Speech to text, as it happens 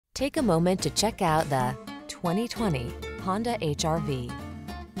Take a moment to check out the 2020 Honda HR-V.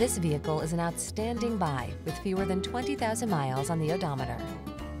 This vehicle is an outstanding buy with fewer than 20,000 miles on the odometer.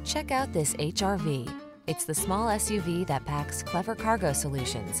 Check out this HR-V. It's the small SUV that packs clever cargo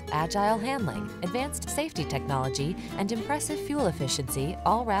solutions, agile handling, advanced safety technology, and impressive fuel efficiency,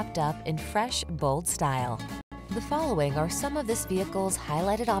 all wrapped up in fresh, bold style. The following are some of this vehicle's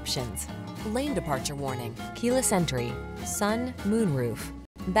highlighted options: lane departure warning, keyless entry, sun, moonroof,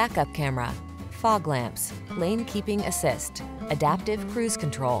 backup camera, fog lamps, lane keeping assist, adaptive cruise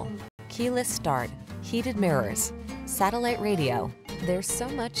control, keyless start, heated mirrors, satellite radio. There's so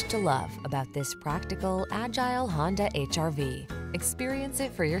much to love about this practical, agile Honda HR-V. Experience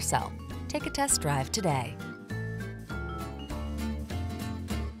it for yourself. Take a test drive today.